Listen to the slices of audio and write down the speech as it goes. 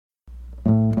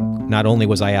Not only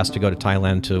was I asked to go to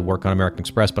Thailand to work on American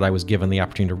Express, but I was given the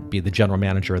opportunity to be the general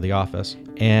manager of the office.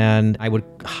 And I would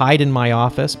hide in my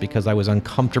office because I was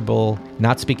uncomfortable,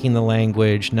 not speaking the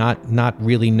language, not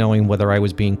really knowing whether I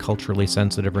was being culturally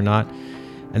sensitive or not.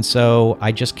 And so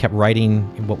I just kept writing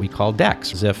what we call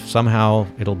decks, as if somehow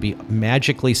it'll be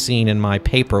magically seen in my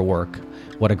paperwork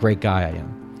what a great guy I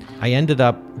am. I ended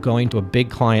up going to a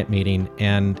big client meeting,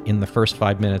 and in the first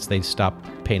 5 minutes, they stopped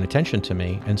paying attention to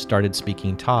me and started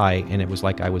speaking Thai, and it was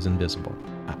like I was invisible.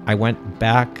 I went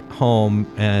back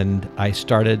home and I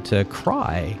started to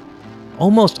cry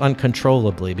almost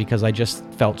uncontrollably because I just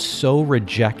felt so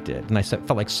rejected, and I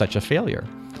felt like such a failure.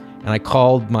 And I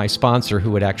called my sponsor,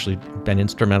 who had actually been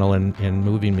instrumental in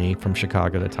moving me from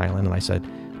Chicago to Thailand, and I said,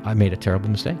 I made a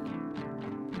terrible mistake.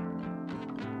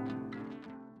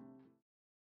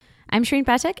 I'm Shreen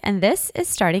Pathak, and this is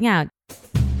Starting Out.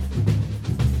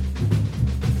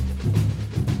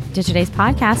 To today's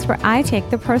podcast, where I take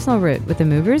the personal route with the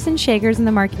movers and shakers in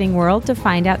the marketing world to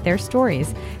find out their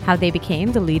stories, how they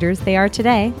became the leaders they are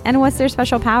today, and what's their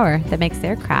special power that makes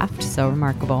their craft so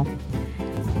remarkable.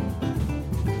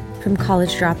 From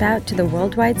college dropout to the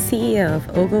worldwide CEO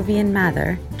of Ogilvy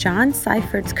Mather, John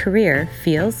Seifert's career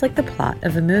feels like the plot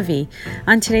of a movie.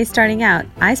 On today's Starting Out,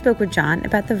 I spoke with John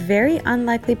about the very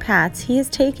unlikely paths he has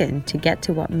taken to get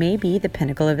to what may be the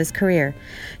pinnacle of his career.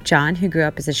 John, who grew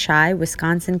up as a shy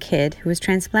Wisconsin kid who was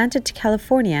transplanted to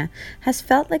California, has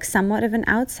felt like somewhat of an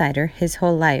outsider his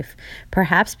whole life,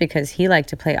 perhaps because he liked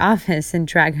to play office and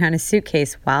drag around a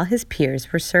suitcase while his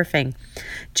peers were surfing.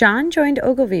 John joined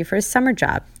Ogilvy for his summer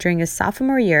job during his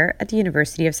sophomore year at the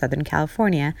University of Southern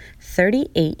California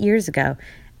 38 years ago,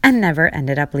 and never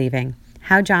ended up leaving.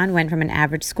 How John went from an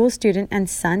average school student and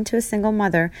son to a single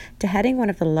mother to heading one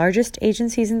of the largest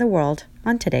agencies in the world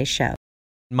on today's show.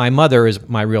 My mother is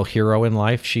my real hero in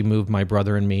life. She moved my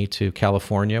brother and me to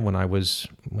California when I was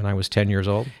 10 years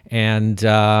old, and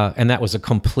that was a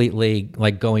completely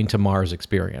like going to Mars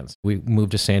experience. We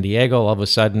moved to San Diego. All of a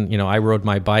sudden, I rode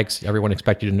my bikes. Everyone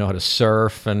expected you to know how to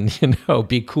surf and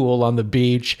be cool on the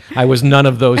beach. I was none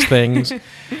of those things.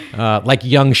 Like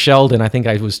young Sheldon, I think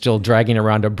I was still dragging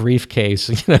around a briefcase,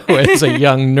 as a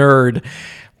young nerd.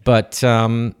 But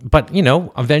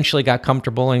eventually got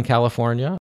comfortable in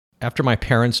California. After my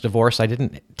parents' divorce, I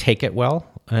didn't take it well,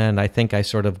 and I think I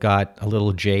sort of got a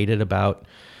little jaded about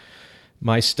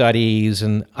my studies,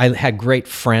 and I had great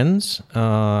friends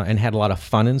and had a lot of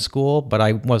fun in school, but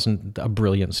I wasn't a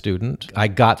brilliant student. I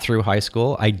got through high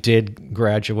school. I did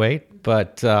graduate,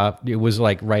 but it was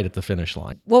like right at the finish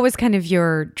line. What was kind of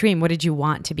your dream? What did you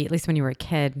want to be, at least when you were a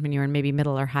kid, when you were in maybe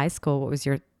middle or high school? What was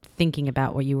your thinking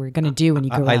about what you were going to do when you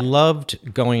grew up? I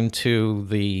loved going to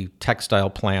the textile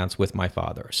plants with my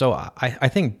father. So I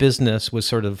think business was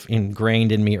sort of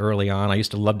ingrained in me early on. I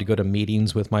used to love to go to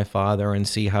meetings with my father and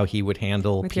see how he would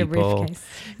handle with people. Your briefcase.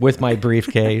 With my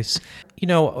briefcase.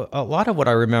 A lot of what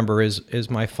I remember is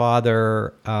my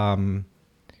father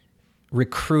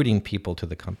recruiting people to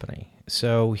the company.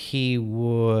 So he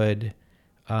would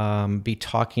be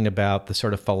talking about the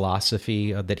sort of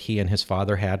philosophy that he and his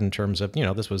father had in terms of,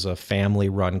 this was a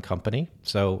family-run company.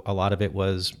 So a lot of it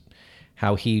was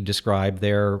how he described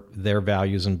their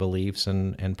values and beliefs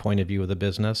and point of view of the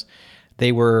business.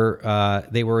 They were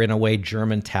in a way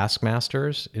German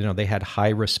taskmasters. They had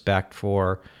high respect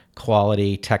for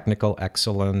quality, technical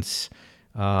excellence.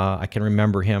 I can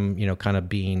remember him, kind of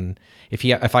being,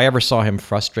 if I ever saw him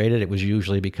frustrated, it was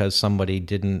usually because somebody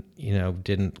didn't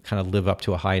kind of live up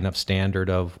to a high enough standard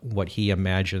of what he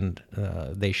imagined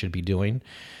they should be doing.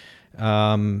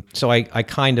 So I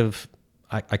kind of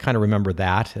remember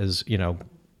that as,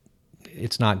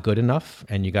 it's not good enough,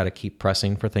 and you got to keep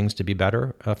pressing for things to be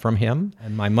better from him.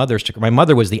 And my mother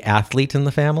was the athlete in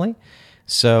the family.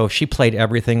 So she played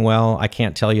everything well. I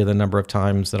can't tell you the number of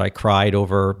times that I cried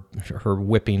over her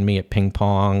whipping me at ping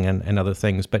pong and other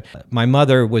things. But my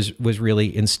mother was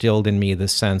really instilled in me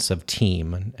this sense of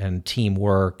team and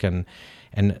teamwork and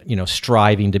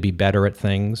striving to be better at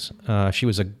things. She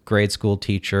was a grade school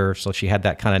teacher, so she had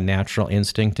that kind of natural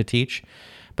instinct to teach.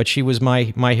 But she was my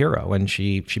hero, and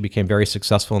she became very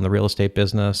successful in the real estate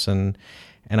business. And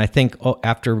I think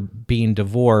after being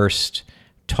divorced,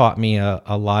 taught me a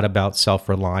lot about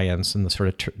self-reliance and the sort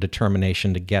of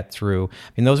determination to get through.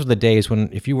 Those were the days when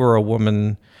if you were a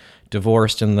woman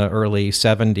divorced in the early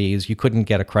 70s, you couldn't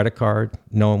get a credit card.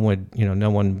 No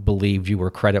one believed you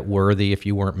were credit worthy if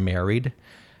you weren't married.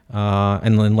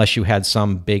 And unless you had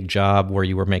some big job where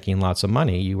you were making lots of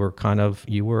money, you were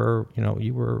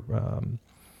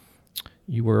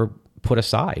put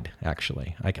aside,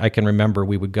 actually. I can remember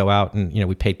we would go out and,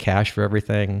 we paid cash for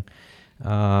everything.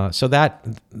 So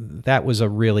that was a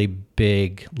really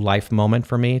big life moment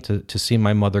for me to see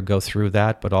my mother go through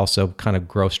that, but also kind of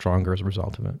grow stronger as a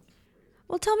result of it.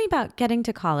 Well, tell me about getting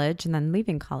to college and then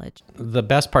leaving college. The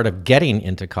best part of getting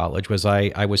into college was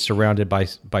I was surrounded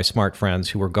by smart friends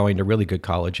who were going to really good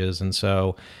colleges. And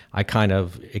so I kind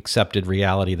of accepted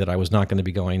reality that I was not going to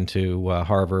be going to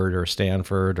Harvard or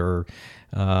Stanford or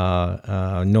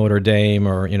Notre Dame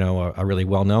or, a really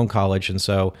well-known college. And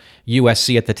so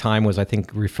USC at the time was, I think,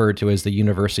 referred to as the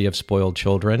University of Spoiled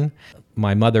Children.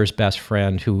 My mother's best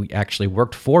friend, who actually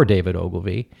worked for David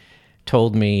Ogilvy,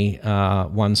 told me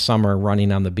one summer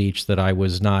running on the beach that I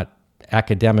was not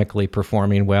academically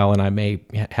performing well and I may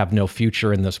have no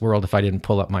future in this world if I didn't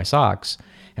pull up my socks.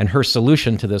 And her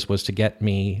solution to this was to get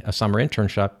me a summer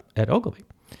internship at Ogilvy.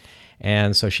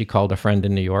 And so she called a friend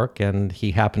in New York, and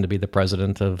he happened to be the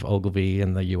president of Ogilvy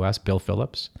in the U.S., Bill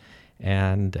Phillips,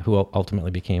 and who ultimately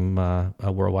became a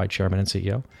worldwide chairman and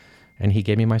CEO. And he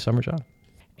gave me my summer job.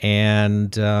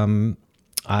 And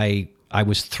I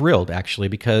was thrilled, actually,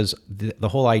 because the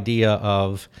whole idea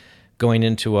of going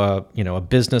into a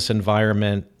business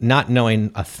environment, not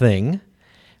knowing a thing,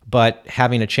 but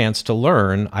having a chance to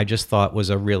learn, I just thought was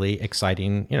a really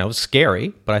exciting, it was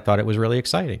scary, but I thought it was really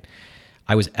exciting.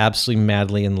 I was absolutely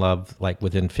madly in love, like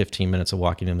within 15 minutes of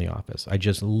walking in the office. I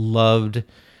just loved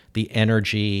the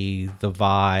energy, the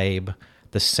vibe,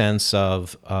 the sense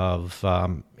of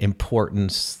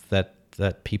importance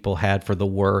that people had for the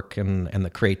work and the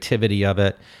creativity of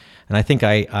it. And I think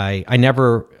I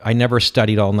never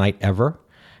studied all night ever.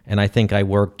 And I think I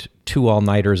worked 2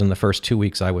 all-nighters in the first 2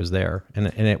 weeks I was there. And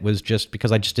it was just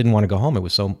because I just didn't want to go home. It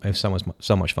was so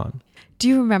much fun. Do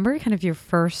you remember kind of your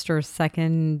first or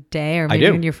second day or maybe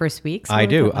even your first week? I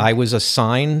do. I was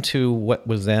assigned to what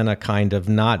was then a kind of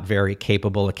not very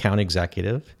capable account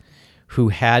executive who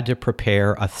had to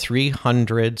prepare a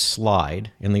 300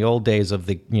 slide in the old days of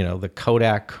the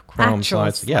Kodak Chrome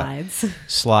slides. Yeah,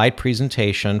 slide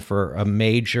presentation for a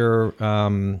major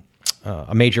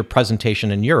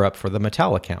presentation in Europe for the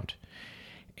Mattel account.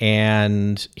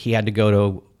 And he had to go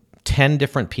to 10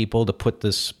 different people to put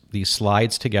these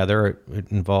slides together.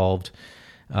 It involved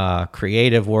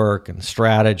creative work and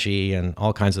strategy and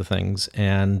all kinds of things.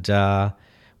 And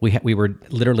we were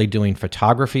literally doing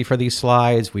photography for these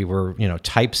slides. We were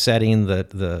typesetting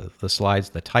the slides,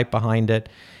 the type behind it.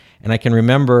 And I can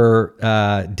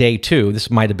remember day 2.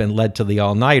 This might have been led to the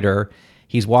all-nighter.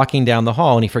 He's walking down the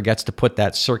hall and he forgets to put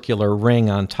that circular ring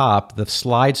on top. The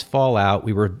slides fall out.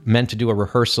 We were meant to do a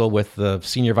rehearsal with the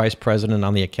senior vice president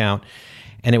on the account.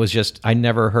 And it was just, I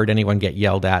never heard anyone get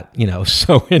yelled at,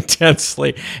 so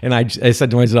intensely. And I said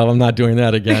to myself, I'm not doing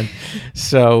that again.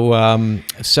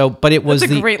 But it was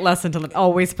a great lesson to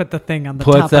always put the thing on the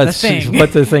top of the thing.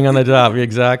 Put the thing on the top,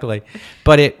 exactly.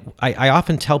 But I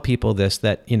often tell people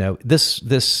that,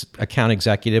 this account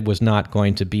executive was not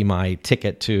going to be my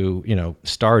ticket to,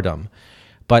 stardom.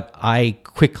 But I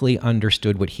quickly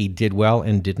understood what he did well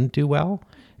and didn't do well.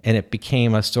 And it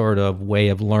became a sort of way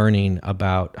of learning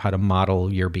about how to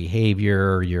model your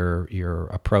behavior, your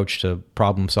approach to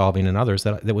problem solving and others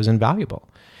that was invaluable.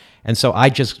 And so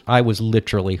I was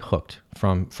literally hooked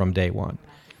from day one.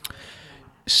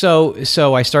 So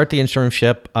I start the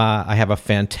internship. I have a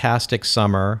fantastic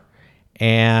summer,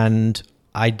 and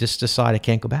I just decide I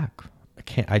can't go back.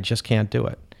 I just can't do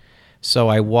it. So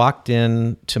I walked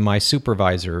in to my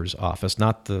supervisor's office,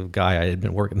 not the guy I had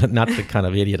been working, not the kind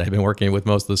of idiot I'd been working with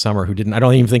most of the summer who didn't, I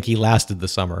don't even think he lasted the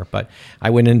summer, but I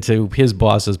went into his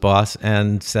boss's boss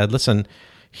and said, listen,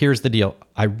 here's the deal.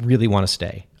 I really want to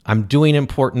stay. I'm doing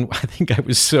important, I think I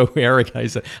was so arrogant. I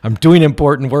said, I'm doing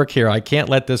important work here. I can't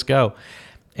let this go.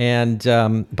 And,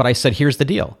 but I said, here's the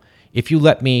deal. If you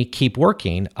let me keep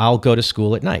working, I'll go to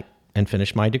school at night and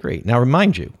finish my degree. Now,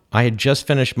 remind you, I had just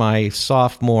finished my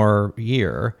sophomore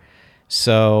year.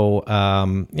 So,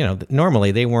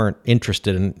 normally they weren't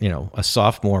interested in, a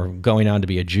sophomore going on to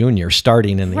be a junior,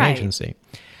 starting in the agency.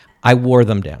 I wore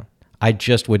them down. I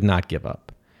just would not give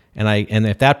up. And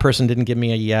if that person didn't give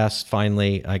me a yes,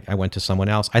 finally, I went to someone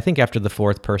else. I think after the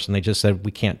 4th person, they just said,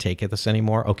 we can't take this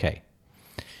anymore. Okay.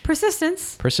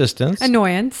 Persistence.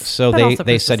 Annoyance. So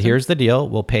they said, here's the deal.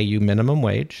 We'll pay you minimum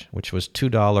wage, which was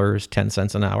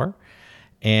 $2.10 an hour.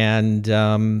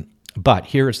 And but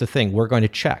here's the thing. We're going to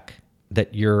check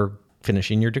that you're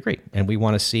finishing your degree. And we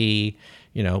want to see,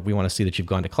 that you've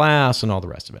gone to class and all the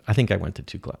rest of it. I think I went to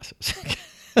 2 classes.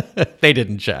 They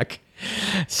didn't check.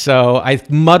 So I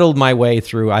muddled my way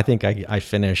through. I think I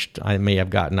finished. I may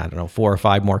have gotten 4 or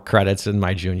 5 more credits in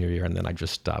my junior year, and then I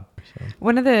just stopped. So.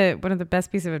 One of the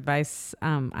best pieces of advice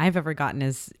I've ever gotten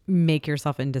is make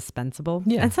yourself indispensable.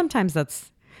 Yeah. And sometimes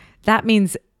that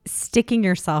means sticking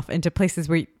yourself into places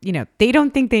where, they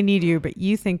don't think they need you, but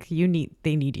you think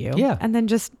they need you. Yeah. And then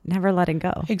just never letting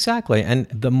go. Exactly. And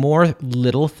the more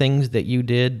little things that you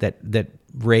did that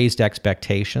raised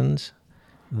expectations,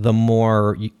 the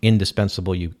more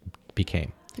indispensable you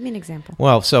became. Give me an example.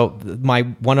 Well, so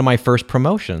one of my first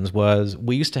promotions was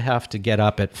we used to have to get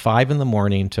up at 5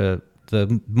 a.m. to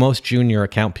the most junior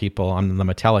account people on the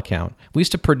Mattel account. We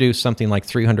used to produce something like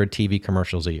 300 TV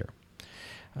commercials a year.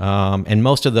 And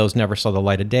most of those never saw the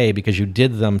light of day because you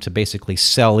did them to basically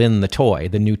sell in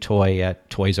the new toy at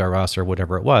Toys R Us or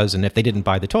whatever it was. And if they didn't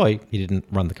buy the toy, you didn't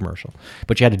run the commercial.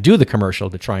 But you had to do the commercial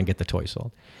to try and get the toy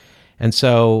sold. And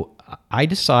so I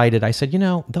said,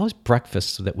 those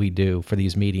breakfasts that we do for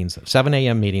these meetings, 7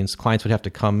 a.m. meetings, clients would have to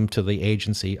come to the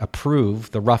agency,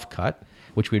 approve the rough cut,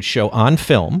 which we would show on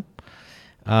film.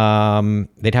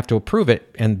 They'd have to approve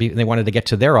it, and they wanted to get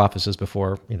to their offices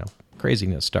before,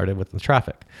 craziness started with the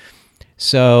traffic.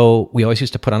 So we always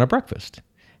used to put on a breakfast,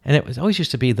 and it was always used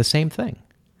to be the same thing.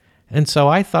 And so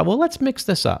I thought, well, let's mix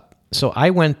this up. So I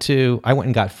went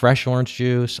and got fresh orange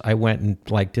juice. I went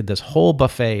and did this whole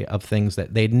buffet of things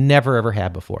that they'd never ever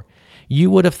had before. You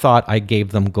would have thought I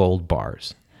gave them gold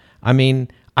bars. I mean,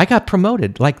 I got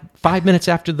promoted 5 minutes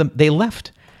after they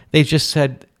left. They just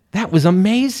said, "That was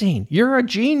amazing. You're a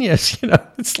genius."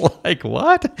 It's like,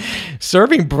 what?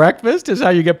 Serving breakfast is how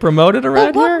you get promoted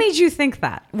around here? What made you think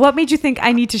that? What made you think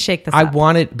I need to shake this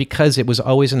up? Because it was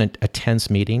always a tense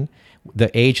meeting.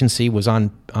 The agency was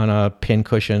on a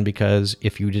pincushion because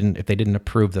if they didn't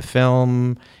approve the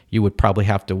film, you would probably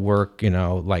have to work,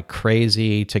 like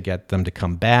crazy to get them to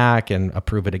come back and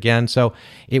approve it again. So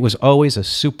it was always a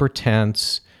super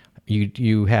tense.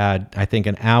 You had, I think,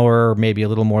 an hour, maybe a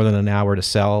little more than an hour to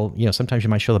sell. Sometimes you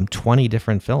might show them 20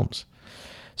 different films.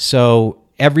 So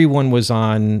everyone was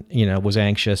was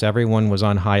anxious. Everyone was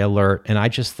on high alert. And I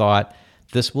just thought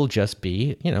this will just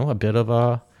be, a bit of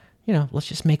a, let's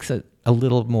just make it a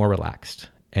little more relaxed.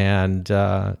 And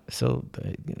so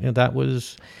that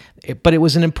was, but it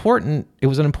was an important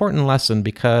lesson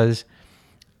because,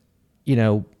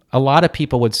 a lot of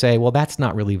people would say, well, that's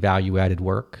not really value-added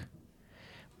work.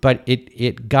 But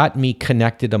it got me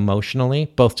connected emotionally,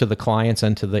 both to the clients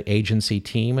and to the agency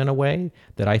team in a way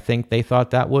that I think they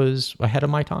thought that was ahead of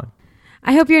my time.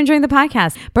 I hope you're enjoying the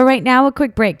podcast. But right now, a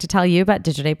quick break to tell you about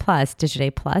Digiday Plus.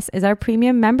 Digiday Plus is our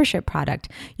premium membership product.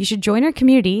 You should join our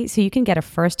community so you can get a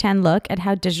firsthand look at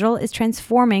how digital is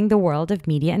transforming the world of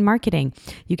media and marketing.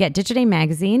 You get Digiday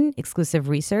Magazine, exclusive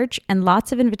research, and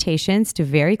lots of invitations to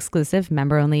very exclusive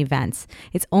member-only events.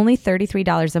 It's only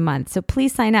 $33 a month, so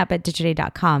please sign up at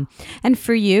digiday.com. And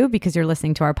for you, because you're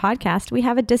listening to our podcast, we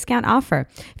have a discount offer.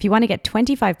 If you want to get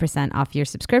 25% off your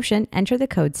subscription, enter the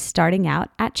code STARTING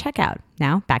OUT at checkout.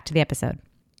 Now, back to the episode.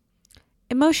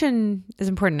 Emotion is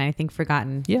important, I think,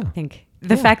 forgotten. Yeah. I think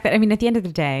the fact that, at the end of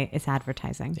the day, it's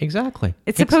advertising. Exactly.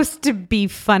 It's supposed to be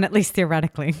fun, at least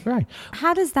theoretically. Right.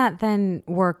 How does that then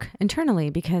work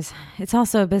internally? Because it's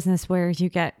also a business where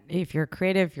if you're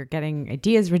creative, you're getting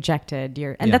ideas rejected,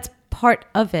 and that's part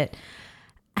of it.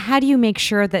 How do you make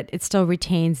sure that it still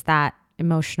retains that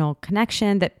emotional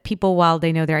connection, that people, while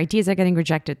they know their ideas are getting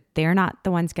rejected, they're not the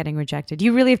ones getting rejected?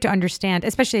 You really have to understand,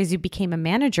 especially as you became a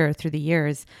manager through the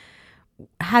years.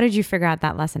 How did you figure out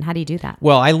that lesson? How do you do that?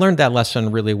 Well, I learned that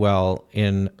lesson really well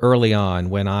early on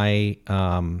when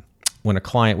when a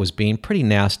client was being pretty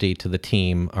nasty to the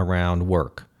team around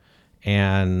work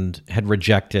and had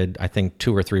rejected, I think,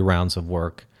 2 or 3 rounds of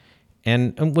work.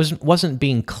 And wasn't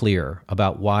being clear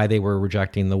about why they were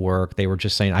rejecting the work. They were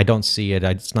just saying, "I don't see it.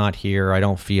 It's not here. I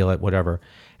don't feel it. Whatever."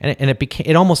 And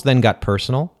it almost then got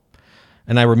personal.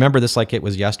 And I remember this like it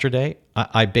was yesterday.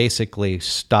 I basically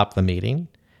stopped the meeting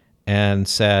and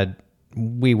said,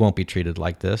 "We won't be treated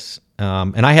like this."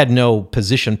 And I had no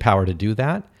position power to do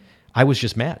that. I was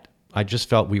just mad. I just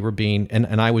felt we were being,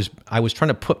 and I was trying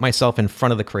to put myself in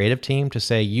front of the creative team to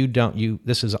say,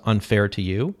 this is unfair to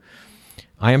you.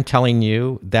 I am telling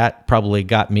you that probably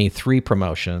got me 3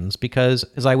 promotions because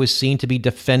as I was seen to be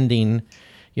defending,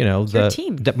 my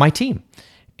team.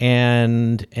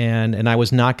 And I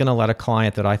was not going to let a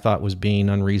client that I thought was being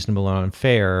unreasonable and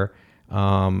unfair,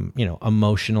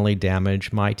 emotionally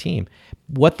damage my team.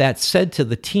 What that said to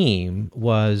the team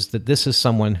was that this is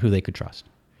someone who they could trust.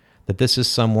 That this is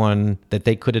someone that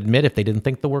they could admit if they didn't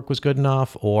think the work was good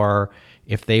enough, or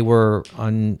if they were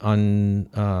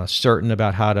uncertain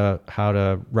about how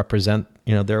to represent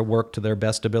their work to their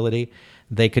best ability,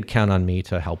 they could count on me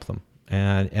to help them.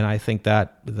 And I think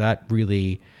that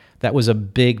was a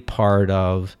big part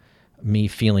of me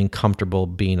feeling comfortable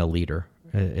being a leader.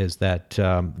 Is that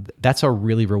that's a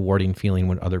really rewarding feeling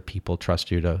when other people trust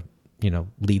you to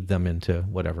lead them into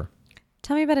whatever.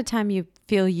 Tell me about a time you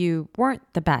feel you weren't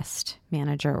the best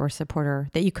manager or supporter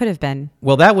that you could have been.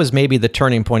 Well, that was maybe the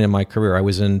turning point in my career. I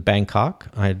was in Bangkok.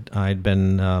 I'd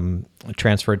been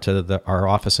transferred to our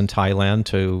office in Thailand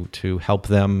to help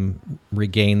them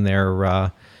regain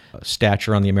their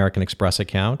stature on the American Express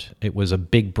account. It was a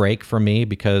big break for me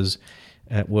because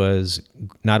it was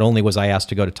not only was I asked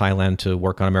to go to Thailand to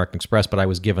work on American Express, but I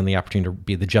was given the opportunity to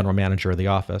be the general manager of the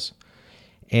office.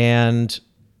 And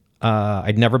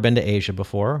I'd never been to Asia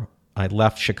before. I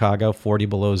left Chicago 40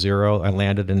 below zero. I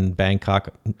landed in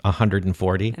Bangkok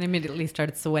 140. And immediately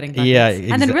started sweating buckets. Yeah,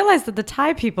 and then realized that the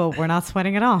Thai people were not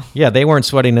sweating at all. Yeah, they weren't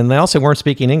sweating, and they also weren't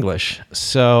speaking English.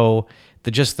 So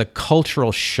the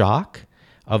cultural shock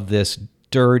of this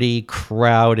dirty,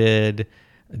 crowded,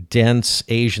 dense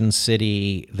Asian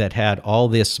city that had all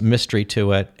this mystery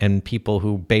to it and people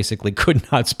who basically could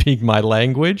not speak my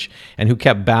language and who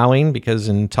kept bowing because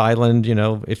in Thailand,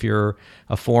 if you're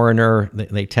a foreigner,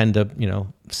 they tend to,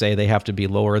 say they have to be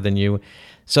lower than you.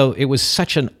 So it was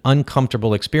such an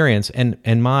uncomfortable experience.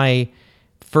 And my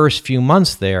first few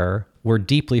months there were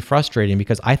deeply frustrating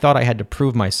because I thought I had to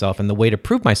prove myself. And the way to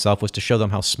prove myself was to show them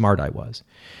how smart I was.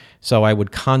 So I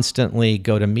would constantly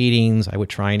go to meetings. I would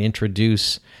try and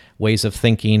introduce ways of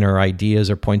thinking or ideas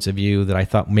or points of view that I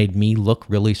thought made me look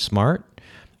really smart.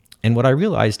 And what I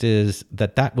realized is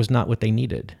that was not what they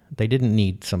needed. They didn't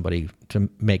need somebody to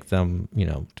make them,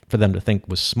 for them to think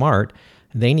was smart.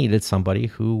 They needed somebody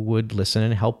who would listen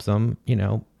and help them,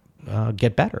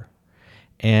 get better.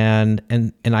 And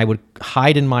I would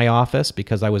hide in my office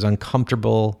because I was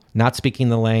uncomfortable not speaking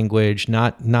the language,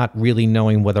 not really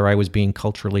knowing whether I was being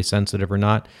culturally sensitive or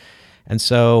not. And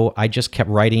so I just kept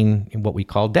writing what we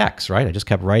call decks, right? I just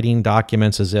kept writing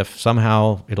documents as if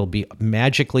somehow it'll be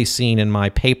magically seen in my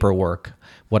paperwork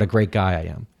what a great guy I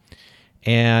am.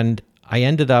 And I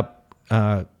ended up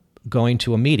going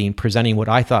to a meeting, presenting what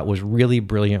I thought was really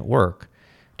brilliant work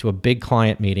to a big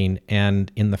client meeting.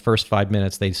 And in the first 5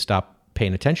 minutes, they stopped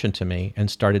paying attention to me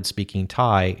and started speaking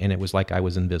Thai, and it was like I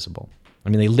was invisible. I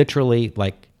mean, they literally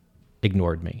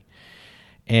ignored me.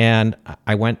 And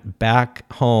I went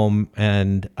back home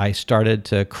and I started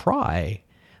to cry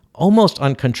almost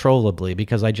uncontrollably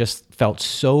because I just felt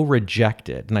so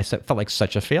rejected and I felt like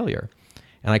such a failure.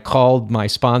 And I called my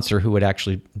sponsor who had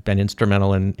actually been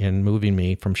instrumental in moving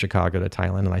me from Chicago to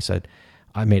Thailand, and I said,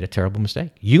 I made a terrible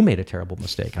mistake. You made a terrible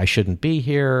mistake. I shouldn't be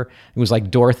here. It was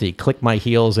like Dorothy, click my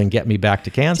heels and get me back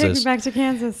to Kansas. Take me back to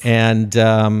Kansas.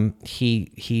 And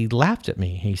he laughed at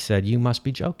me. He said, "You must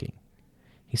be joking."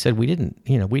 He said, we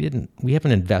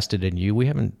haven't invested in you. We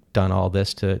haven't done all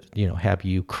this to, have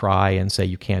you cry and say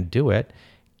you can't do it.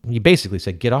 He basically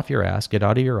said, get off your ass, get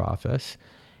out of your office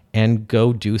and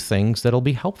go do things that'll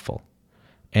be helpful.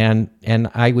 And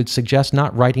I would suggest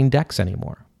not writing decks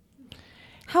anymore.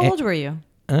 How old were you?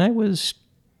 I was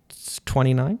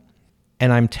 29.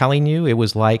 And I'm telling you, it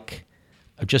was like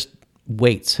just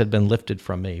weights had been lifted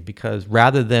from me because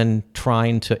rather than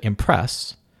trying to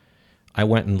impress, I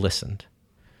went and listened.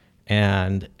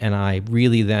 And I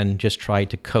really then just tried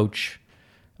to coach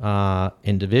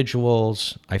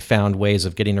individuals. I found ways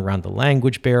of getting around the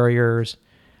language barriers.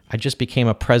 I just became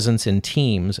a presence in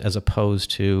teams as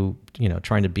opposed to,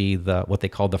 trying to be what they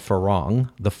call the farang,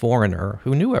 the foreigner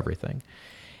who knew everything.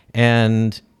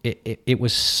 And it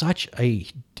was such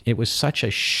a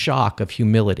shock of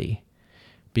humility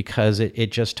because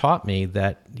it just taught me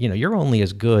that, you're only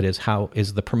as good as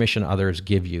is the permission others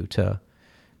give you to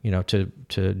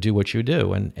do what you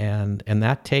do. And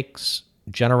that takes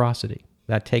generosity.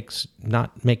 That takes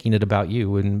not making it about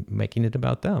you and making it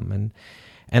about them.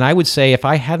 And I would say if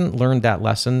I hadn't learned that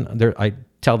lesson, I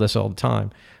tell this all the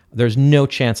time, there's no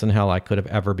chance in hell I could have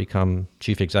ever become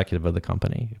chief executive of the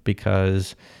company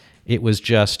because it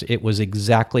was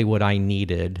exactly what I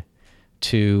needed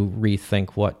to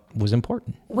rethink what was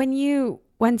important.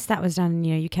 Once that was done,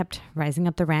 you kept rising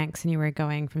up the ranks and you were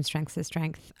going from strength to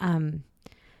strength.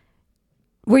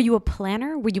 Were you a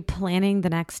planner? Were you planning the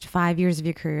next 5 years of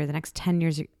your career, the next 10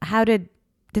 years? How did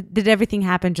everything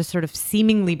happen just sort of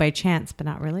seemingly by chance, but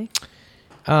not really?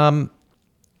 I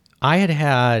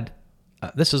had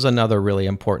this is another really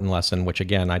important lesson, which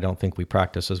again, I don't think we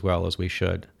practice as well as we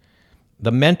should.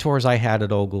 The mentors I had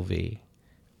at Ogilvy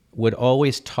would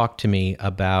always talk to me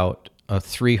about a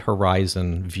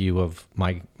 3-horizon view of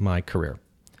my career.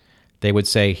 They would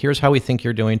say, here's how we think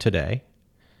you're doing today.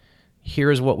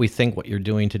 Here's what we think what you're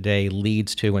doing today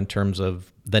leads to in terms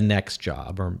of the next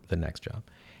job or the next job.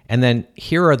 And then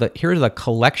here are the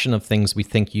collection of things we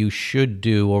think you should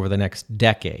do over the next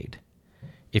decade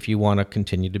if you want to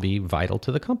continue to be vital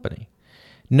to the company.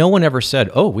 No one ever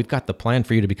said, oh, we've got the plan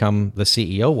for you to become the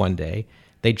CEO one day.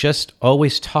 They just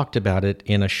always talked about it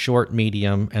in a short,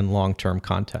 medium, and long-term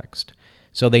context.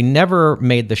 So they never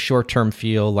made the short-term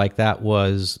feel like that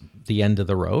was the end of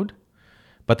the road,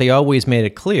 but they always made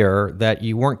it clear that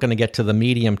you weren't going to get to the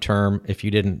medium term if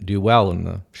you didn't do well in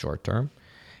the short term.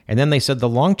 And then they said the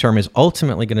long term is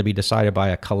ultimately going to be decided by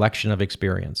a collection of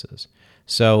experiences.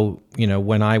 So,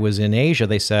 when I was in Asia,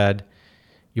 they said,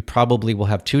 you probably will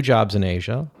have 2 jobs in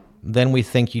Asia. Then we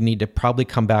think you need to probably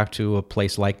come back to a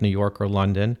place like New York or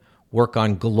London, work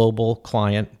on global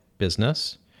client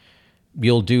business.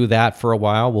 You'll do that for a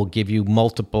while. We'll give you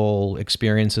multiple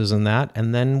experiences in that,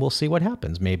 and then we'll see what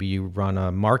happens. Maybe you run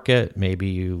a market, maybe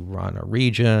you run a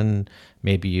region,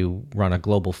 maybe you run a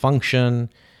global function.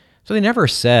 So they never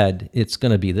said it's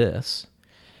going to be this.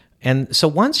 And so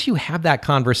once you have that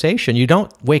conversation, you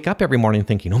don't wake up every morning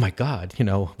thinking, oh my God,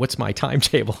 what's my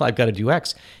timetable? I've got to do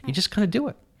X. You just kind of do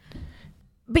it.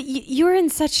 But you're in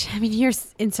such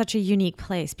a unique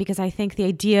place, because I think the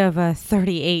idea of a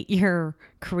 38-year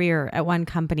career at one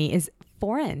company is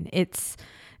foreign. It's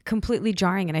completely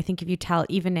jarring. And I think if you tell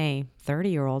even a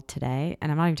 30-year-old today,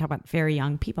 and I'm not even talking about very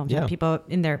young people, I'm talking people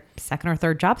in their second or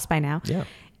third jobs by now,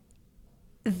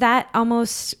 that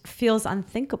almost feels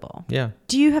unthinkable. Yeah.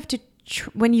 Do you have to,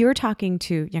 when you're talking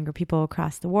to younger people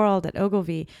across the world at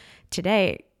Ogilvy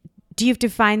today, do you have to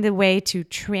find the way to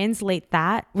translate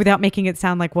that without making it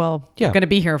sound like, well, you're going to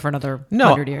be here for another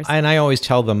 100 years? And I always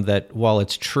tell them that while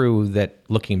it's true that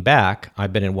looking back,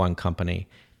 I've been in one company,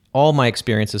 all my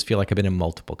experiences feel like I've been in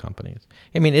multiple companies.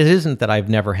 I mean, it isn't that I've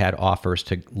never had offers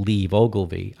to leave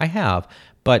Ogilvy. I have,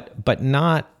 but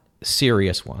not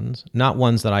serious ones, not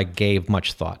ones that I gave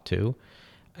much thought to.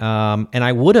 And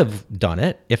I would have done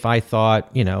it if I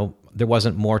thought, there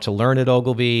wasn't more to learn at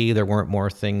Ogilvy. There weren't more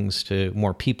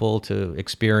people to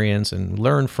experience and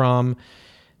learn from.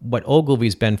 What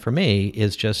Ogilvy's been for me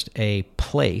is just a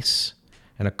place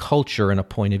and a culture and a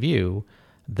point of view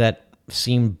that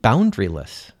seem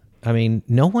boundaryless. I mean,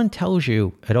 no one tells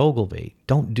you at Ogilvy,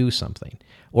 don't do something.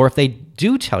 Or if they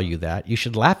do tell you that, you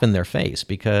should laugh in their face,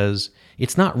 because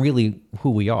it's not really who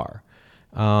we are.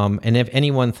 And if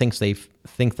anyone thinks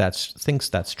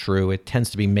that's true, it tends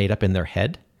to be made up in their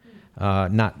head.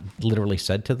 Not literally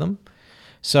said to them.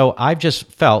 So I've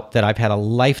just felt that I've had a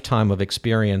lifetime of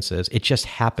experiences. It just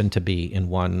happened to be in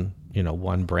one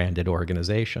branded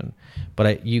organization. But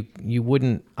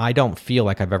I don't feel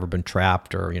like I've ever been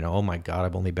trapped or, oh my God,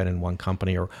 I've only been in one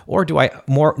company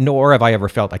nor have I ever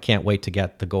felt I can't wait to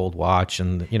get the gold watch.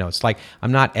 And, it's like,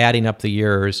 I'm not adding up the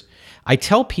years. I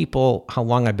tell people how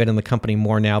long I've been in the company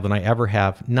more now than I ever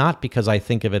have, not because I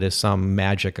think of it as some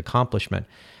magic accomplishment.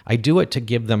 I do it to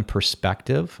give them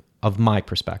perspective of my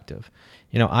perspective.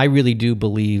 I really do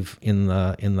believe in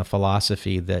the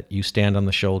philosophy that you stand on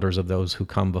the shoulders of those who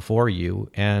come before you.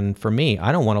 And for me,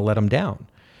 I don't want to let them down.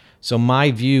 So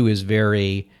my view is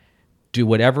do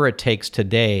whatever it takes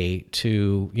today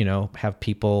to, have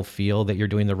people feel that you're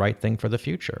doing the right thing for the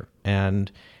future.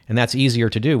 And that's easier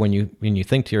to do when you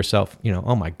think to yourself,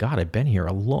 oh my God, I've been here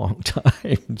a long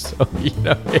time. So,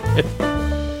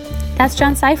 That's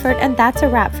John Seifert, and that's a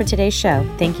wrap for today's show.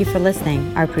 Thank you for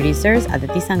listening. Our producer is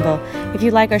Aditi Sangal. If you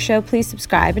like our show, please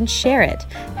subscribe and share it.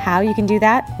 How you can do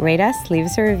that? Rate us, leave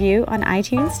us a review on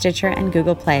iTunes, Stitcher, and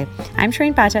Google Play. I'm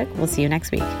Shareen Pathak. We'll see you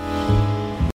next week.